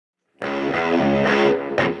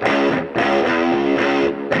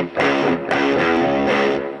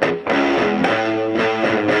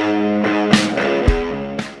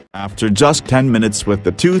After just 10 minutes with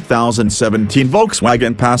the 2017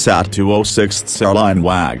 Volkswagen Passat 206TSI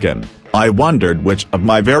wagon, I wondered which of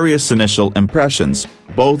my various initial impressions,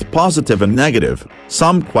 both positive and negative,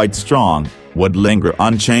 some quite strong, would linger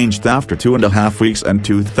unchanged after 2.5 weeks and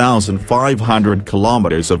 2,500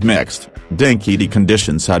 kilometers of mixed, dinky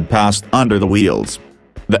conditions had passed under the wheels.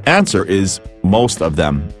 The answer is, most of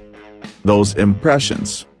them. Those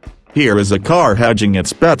impressions. Here is a car hedging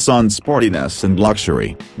its bets on sportiness and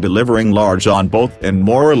luxury, delivering large on both in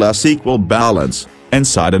more or less equal balance,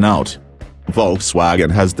 inside and out. Volkswagen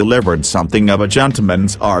has delivered something of a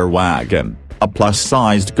gentleman's R-Wagon, a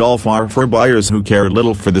plus-sized Golf R for buyers who care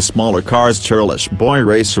little for the smaller car's churlish boy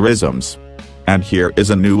racerisms. And here is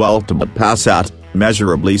a new ultimate Passat,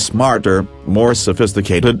 measurably smarter, more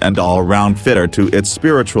sophisticated and all-round fitter to its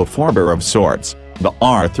spiritual forebear of sorts, the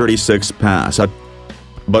R36 Passat.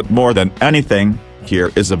 But more than anything,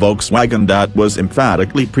 here is a Volkswagen that was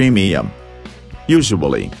emphatically premium.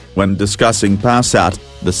 Usually, when discussing Passat,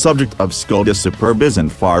 the subject of Skoda Superb isn't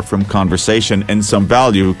far from conversation in some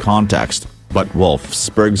value context, but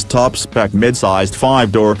Wolfsburg's top-spec mid-sized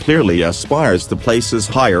 5-door clearly aspires to places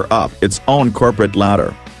higher up its own corporate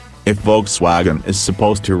ladder. If Volkswagen is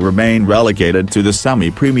supposed to remain relegated to the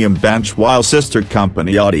semi-premium bench while sister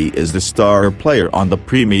company Audi is the star player on the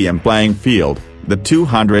premium playing field, the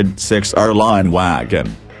 206 R-Line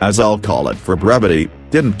wagon, as I'll call it for brevity,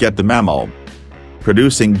 didn't get the memo.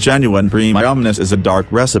 Producing genuine premiumness is a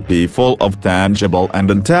dark recipe full of tangible and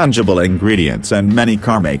intangible ingredients, and many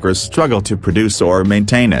carmakers struggle to produce or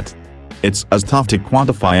maintain it. It's as tough to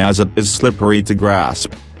quantify as it is slippery to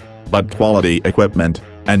grasp. But quality equipment,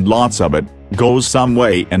 and lots of it, goes some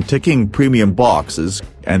way in ticking premium boxes,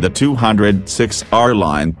 and the 206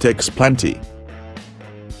 R-Line ticks plenty.